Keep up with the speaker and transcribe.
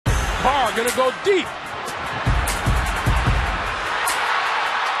Carr going to go deep.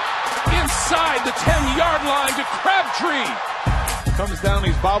 Inside the 10-yard line to Crabtree. Comes down,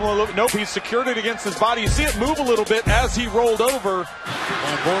 he's bobbling a little bit. Nope, he's secured it against his body. You see it move a little bit as he rolled over.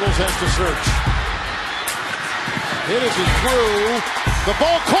 And Bortles has to search. Hit as he threw. The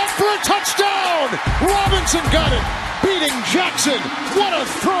ball caught for a touchdown! Robinson got it! Beating Jackson. What a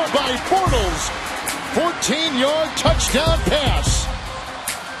throw by Bortles! 14-yard touchdown pass.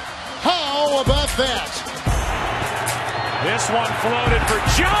 How about that? This one floated for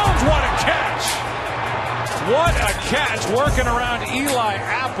Jones. What a catch! What a catch, working around Eli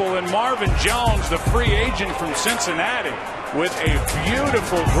Apple and Marvin Jones, the free agent from Cincinnati, with a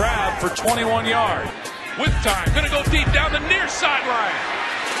beautiful grab for 21 yards. With time, going to go deep down the near sideline.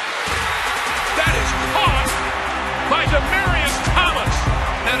 That is caught by Demaryius Thomas.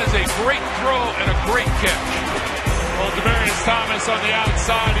 That is a great throw and a great catch. Well, Demaryius Thomas on the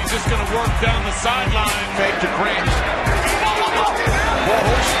outside, he's just going to work down the sideline. Fake to Grant.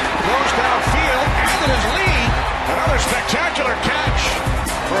 Bortles throws downfield, and his lead. Another spectacular catch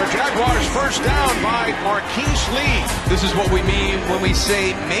for a Jaguars first down by Marquise Lee. This is what we mean when we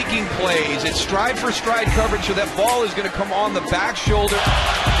say making plays. It's stride for stride coverage, so that ball is going to come on the back shoulder.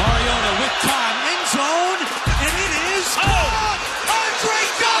 Mariota with time, end zone, and it is caught! Andre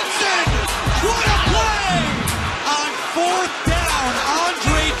Johnson! What a play! On fourth down,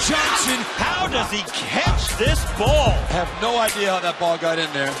 Andre Johnson. How does he catch this ball? I have no idea how that ball got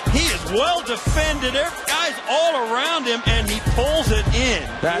in there. He is well defended. There are guys all around him, and he pulls it in.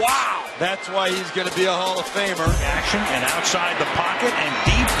 Wow! That's why he's going to be a Hall of Famer. Action and outside the pocket and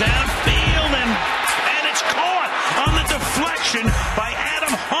deep downfield, and it's caught on the deflection by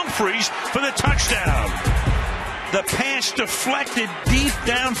Adam Humphries for the touchdown. The pass deflected deep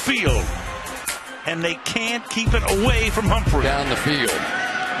downfield, and they can't keep it away from Humphries. Down the field.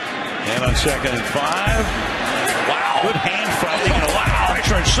 And on 2nd and 5, wow, good hand fighting and a lot of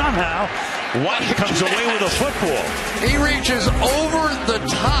pressure, and somehow White comes away with a football. He reaches over the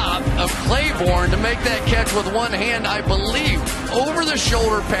top of Claiborne to make that catch with one hand, I believe, over the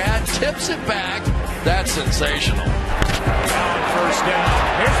shoulder pad, tips it back. That's sensational. Now on first down,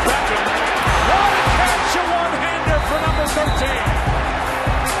 here's Beckham. What a catch, a one-hander for number 13.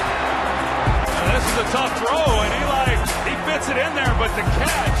 Now this is a tough throw, and Eli, he fits it in there, but the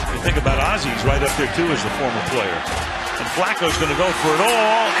catch. You think about Ozzy's right up there, too, as the former player. And Flacco's going to go for it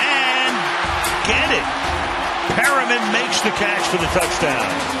all, and get it. Perriman makes the catch for the touchdown.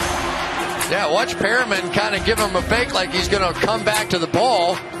 Yeah, watch Perriman kind of give him a fake like he's going to come back to the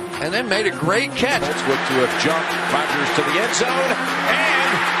ball, and then made a great catch. That's what to have jumped. Rodgers to the end zone,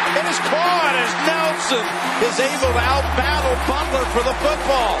 and it is caught as Nelson is able to out-battle Butler for the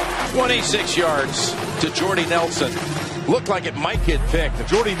football. 26 yards to Jordy Nelson. Looked like it might get picked.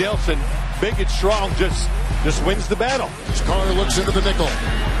 Jordy Nelson, big and strong, just wins the battle. Carr looks into the nickel.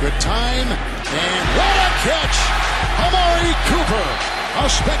 Good time, and what a catch! Amari Cooper, a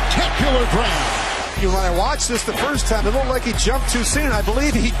spectacular grab. When I watched this the first time, it looked like he jumped too soon. I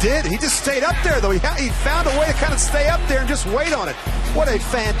believe he did. He just stayed up there, though. He found a way to kind of stay up there and just wait on it. What a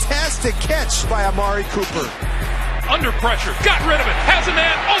fantastic catch by Amari Cooper. Under pressure, got rid of it, has a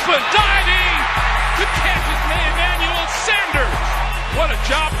man open, diving! The catch is made, Emmanuel Sanders. What a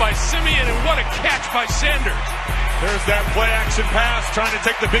job by Simeon, and what a catch by Sanders. There's that play-action pass, trying to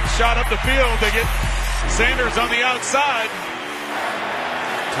take the big shot up the field. They get Sanders on the outside.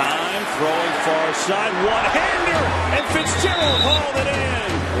 Time, throwing far side, one-hander, and Fitzgerald hauled it in.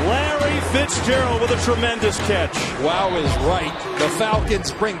 Larry Fitzgerald with a tremendous catch. Wow is right. The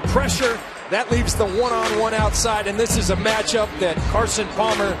Falcons bring pressure. That leaves the one-on-one outside, and this is a matchup that Carson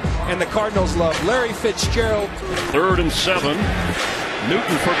Palmer and the Cardinals love. Larry Fitzgerald. 3rd and 7.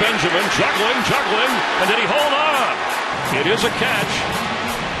 Newton for Benjamin, juggling, and did he hold on? It is a catch.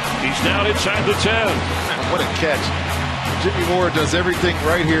 He's now inside the 10. What a catch. Jimmy Moore does everything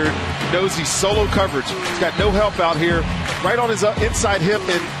right here. Knows he's solo coverage. He's got no help out here. Right on his inside hip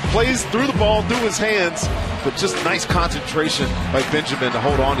and plays through the ball, through his hands. But just nice concentration by Benjamin to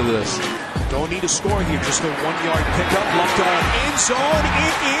hold on to this. Don't need a score here, just a 1-yard pickup. Left on end zone.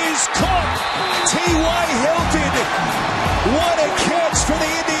 It is caught. T.Y. Hilton. What a catch for the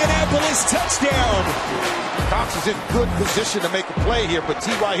Indianapolis touchdown. Cox is in good position to make a play here, but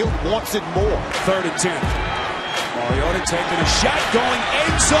T.Y. Hilton wants it more. 3rd and 10. Mariota taking a shot, going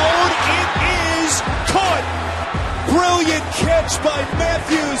end zone. It is caught. Brilliant catch by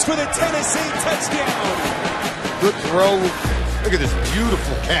Matthews for the Tennessee touchdown. Good throw. Look at this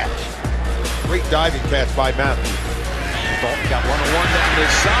beautiful catch. Great diving catch by Matthews. Dalton got one-on-one down the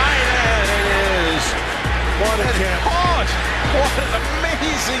side, and it is. What a catch. What an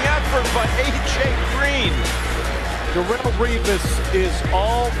amazing effort. by A.J. Green. Darrelle Revis is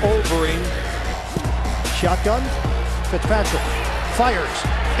all over him. Shotgun. Fitzpatrick fires.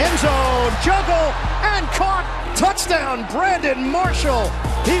 End zone. Juggle and caught. Touchdown, Brandon Marshall.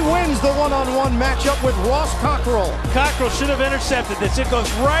 He wins the one-on-one matchup with Ross Cockrell. Cockrell should have intercepted this. It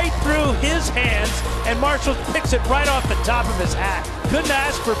goes right through his hands, and Marshall picks it right off the top of his hat. Couldn't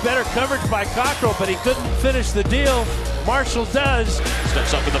ask for better coverage by Cockrell, but he couldn't finish the deal. Marshall does.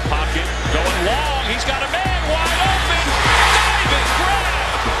 Steps up in the pocket, going long. He's got a man wide open. Diving grab.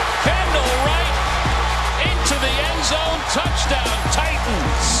 Kendall Wright into the end zone. Touchdown,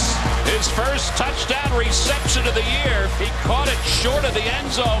 Titans. His first touchdown reception of the year. He caught it short of the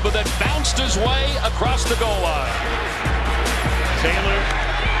end zone, but then bounced his way across the goal line. Taylor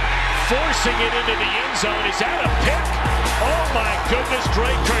forcing it into the end zone. Is that a pick? Oh my goodness, Dre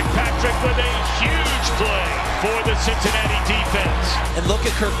Kirkpatrick with a huge play for the Cincinnati defense. And look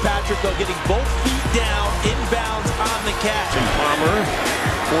at Kirkpatrick, though, getting both feet down, inbounds on the catch. And Palmer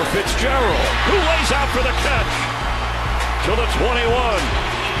for Fitzgerald, who lays out for the catch to the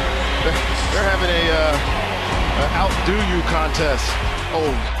 21. They're having a outdo you contest.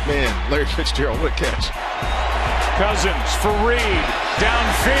 Oh man, Larry Fitzgerald, what a catch. Cousins for Reed.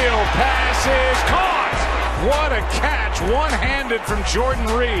 Downfield pass is caught. What a catch, one-handed from Jordan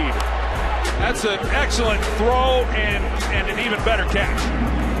Reed. That's an excellent throw and an even better catch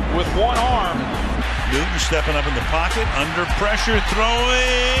with one arm. Newton stepping up in the pocket, under pressure,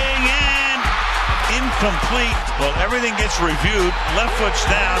 throwing, and incomplete. Well, everything gets reviewed. Left foot's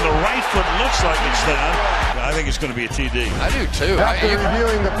down. The right foot looks like it's down. I think it's going to be a TD. I do too. After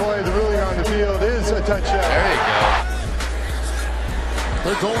reviewing the play, the ruling on the field is a touchdown. There you go.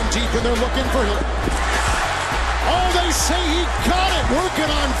 They're going deep and they're looking for him. Oh, they say he got it. Working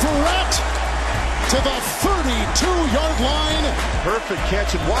on Ferret to the 32-yard line. Perfect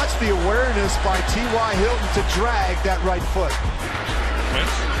catch, and watch the awareness by T.Y. Hilton to drag that right foot.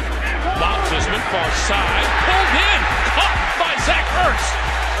 Bosman far side, pulled in, caught by Zach Ertz.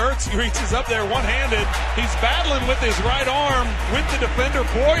 Ertz reaches up there one-handed. He's battling with his right arm with the defender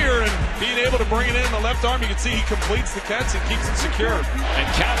Poyer, and being able to bring it in the left arm. You can see he completes the catch and keeps it secure. And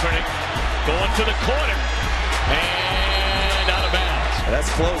Kaepernick going to the corner and out of bounds.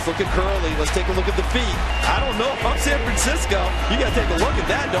 That's close. Look at Curley. Let's take a look at the feet. I don't know if I'm San Francisco. You got to take a look at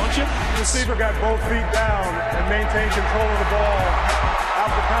that, don't you? The receiver got both feet down and maintained control of the ball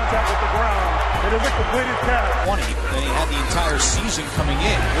after contact with the ground. It is a completed catch. 20, and he had the entire season coming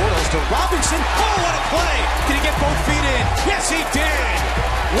in. Bortles to Robinson. Oh, what a play! Did he get both feet in? Yes, he did!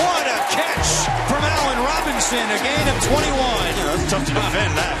 What a catch from Allen Robinson, a gain of 21. That's tough to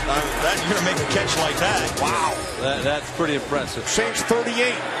defend that. You're going to make a catch like that. Wow. That's pretty impressive. Saints 38.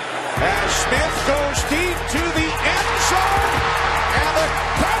 As Smith goes deep to the end zone. And the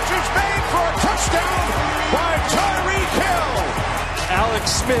catch is made for a touchdown by Tyreek Hill.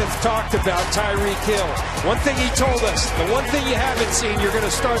 Alex Smith talked about Tyreek Hill. One thing he told us, the one thing you haven't seen, you're going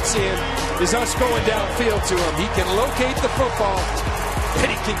to start seeing, is us going downfield to him. He can locate the football,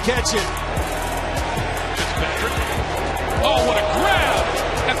 and he can catch it. Fitzpatrick. Oh, what a grab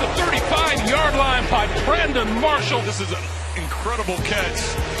at the 35-yard line by Brandon Marshall. This is an incredible catch.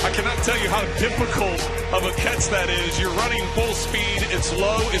 I cannot tell you how difficult of a catch that is. You're running full speed. It's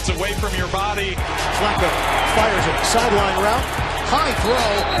low. It's away from your body. Flacco fires it. Sideline route. High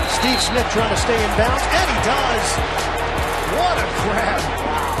throw. Steve Smith trying to stay in bounds, and he does. What a grab.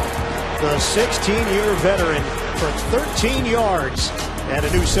 The 16-year veteran for 13 yards and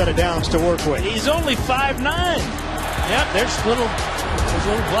a new set of downs to work with. He's only 5'9". Yep, there's little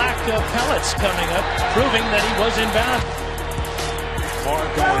black pellets coming up, proving that he was inbound. Carr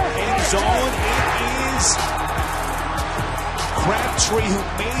going end zone. It is Crabtree who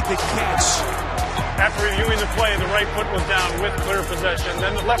made the catch. After reviewing the play, the right foot was down with clear possession.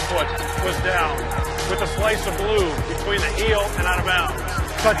 Then the left foot was down with a slice of blue between the heel and out of bounds.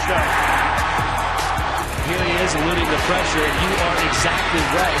 Touchdown. Here he is eluding the pressure, and you are exactly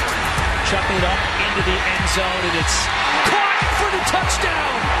right. Chucking it up into the end zone, and it's caught for the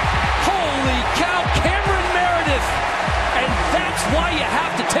touchdown. Holy cow, Cameron Meredith. And that's why you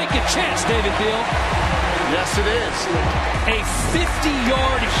have to take a chance, David Beal. Yes, it is. A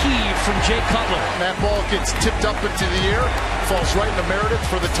 50-yard heave from Jay Cutler. That ball gets tipped up into the air, falls right into Meredith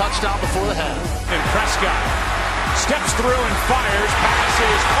for the touchdown before the half. And Prescott steps through and fires. Pass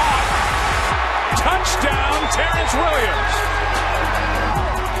is caught. Touchdown, Terrence Williams.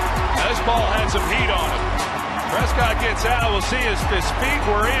 This ball had some heat on it. Prescott gets out. We'll see his feet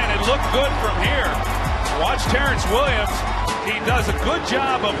were in. It looked good from here. Watch Terrence Williams. He does a good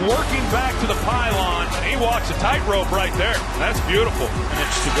job of working back to the pylon. He walks a tightrope right there. That's beautiful.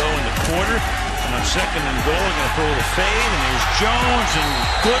 Minutes to go in the quarter. And on 2nd and goal, going to throw the fade. And there's Jones. And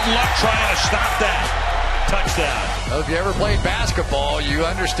good luck trying to stop that. Touchdown. Well, if you ever played basketball, you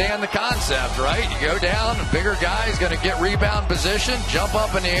understand the concept, right? You go down, a bigger guy is going to get rebound position, jump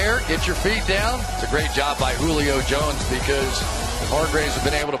up in the air, get your feet down. It's a great job by Julio Jones, because if Hargraves had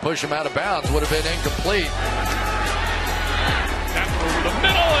been able to push him out of bounds, would have been incomplete. Over the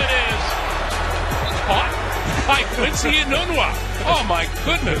middle it is. Caught by Quincy Enunwa. Oh my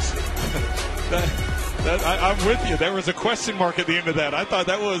goodness. I'm with you. There was a question mark at the end of that. I thought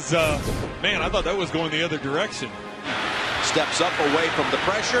that was, I thought that was going the other direction. Steps up away from the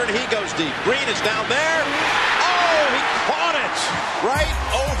pressure, and he goes deep. Green is down there. Oh, he caught it right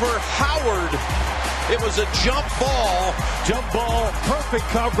over Howard. It was a jump ball. Jump ball, perfect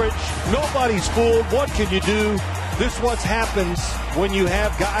coverage. Nobody's fooled. What can you do? This is what happens when you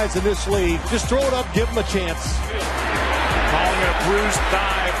have guys in this league. Just throw it up, give them a chance. Calling it a bruised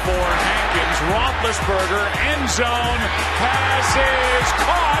thigh for Hankins. Roethlisberger, end zone, pass is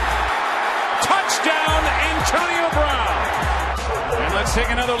caught. Touchdown, Antonio Brown. And let's take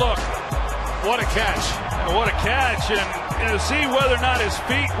another look. What a catch. What a catch. And to see whether or not his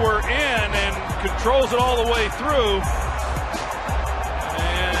feet were in, and controls it all the way through.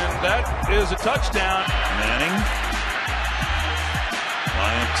 And that is a touchdown. Manning.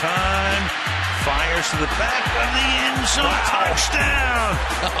 Lion time. Fires to the back of the end zone. Wow. Touchdown.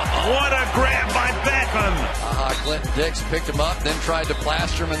 What a grab by Beckham. Clinton Dix picked him up, then tried to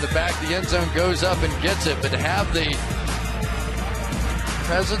plaster him in the back. The end zone, goes up and gets it. But to have the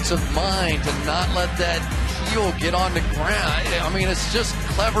presence of mind to not let that heel get on the ground, I mean, it's just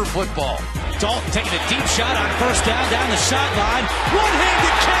clever football. Dalton taking a deep shot on 1st down the sideline.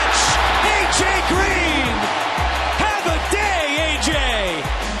 One-handed catch. A.J. Green. Have a day, A.J.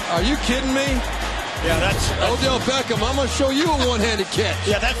 Are you kidding me? Yeah, that's Odell Beckham. I'm going to show you a one-handed catch.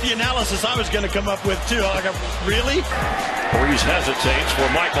 Yeah, that's the analysis I was going to come up with, too. Like, really? Breeze hesitates for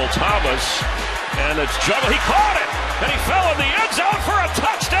Michael Thomas. And it's juggled. He caught it. And he fell in the end zone for a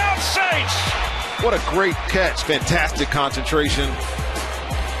touchdown, Saints. What a great catch. Fantastic concentration.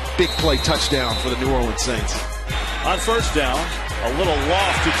 Big play touchdown for the New Orleans Saints. On 1st down, a little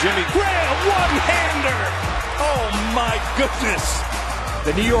loft to Jimmy Graham. One-hander. Oh, my goodness.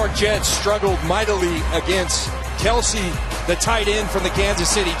 The New York Jets struggled mightily against Kelsey, the tight end from the Kansas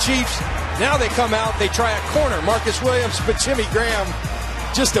City Chiefs. Now they come out, they try a corner. Marcus Williams, but Jimmy Graham,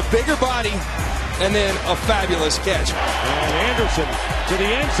 just a bigger body, and then a fabulous catch. And Anderson to the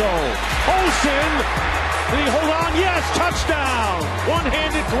end zone. Olsen, did he hold on? Yes, touchdown.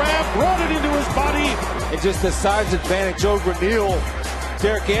 One-handed grab, brought it into his body. And just the size advantage over Neal.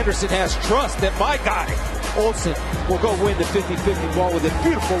 Derek Anderson has trust that my guy, Olsen, will go win the 50-50 ball with a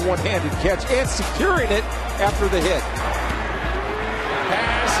beautiful one-handed catch and securing it after the hit.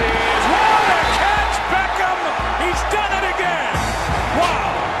 Passes. What a catch, Beckham! He's done it again!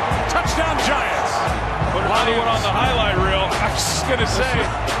 Wow! Touchdown, Giants. Put another one on the highlight reel. I was just going to say,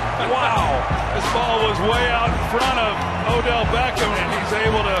 wow. This ball was way out in front of Odell Beckham, and he's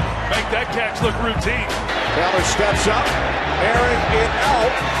able to make that catch look routine. Taylor steps up, airing it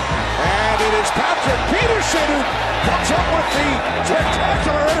out, and it is Patrick Peterson who comes up with the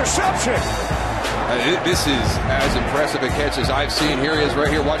spectacular interception. This is as impressive a catch as I've seen. Here he is right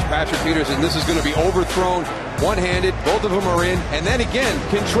here. Watch Patrick Peterson. This is going to be overthrown one-handed. Both of them are in. And then again,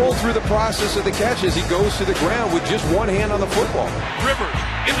 control through the process of the catch as he goes to the ground with just one hand on the football. Rivers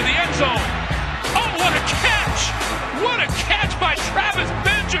into the end zone. Oh, what a catch! What a catch by Travis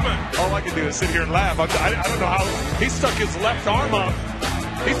Benjamin! All I can do is sit here and laugh. I don't know how he stuck his left arm up.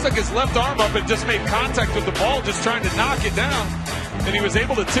 He stuck his left arm up and just made contact with the ball, just trying to knock it down. And he was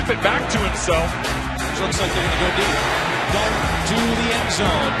able to tip it back to himself. Looks like they're going to go deep. Dalton to the end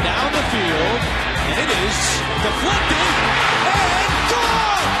zone, down the field, and it is deflected and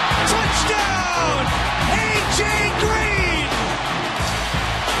gone! Touchdown! A.J. Green!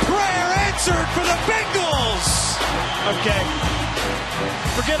 Prayer answered for the Bengals! Okay.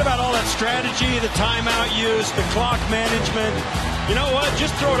 Forget about all that strategy, the timeout use, the clock management. You know what?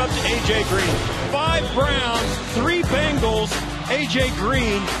 Just throw it up to A.J. Green. 5 Browns, 3 Bengals. A.J.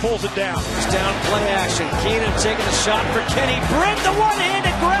 Green pulls it down. It's down play action. Keenan taking a shot for Kenny Britt. The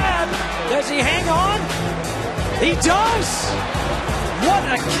one-handed grab. Does he hang on? He does. What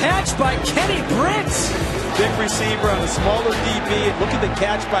a catch by Kenny Britt. Big receiver on a smaller DB. Look at the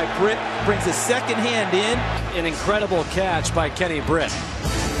catch by Britt. Brings a second hand in. An incredible catch by Kenny Britt.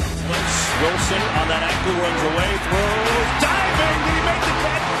 Wilson on that ankle runs away. Throws. Diving. Did he make the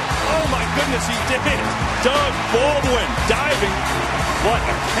catch? Oh, my goodness, he did it. Doug Baldwin diving. What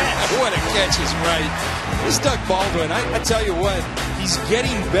a catch. What a catch is right. This Doug Baldwin, I tell you what, he's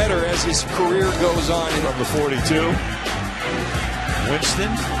getting better as his career goes on. Number 42.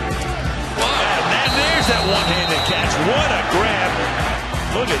 Winston. And there's that one-handed catch. What a grab.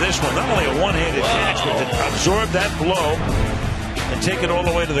 Look at this one. Not only a one-handed catch, but to absorb that blow and take it all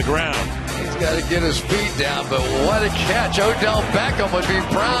the way to the ground. He's got to get his feet down, but what a catch. Odell Beckham would be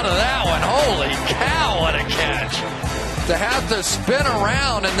proud of that one. Holy cow, what a catch. To have to spin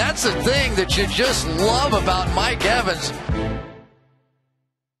around, and that's the thing that you just love about Mike Evans.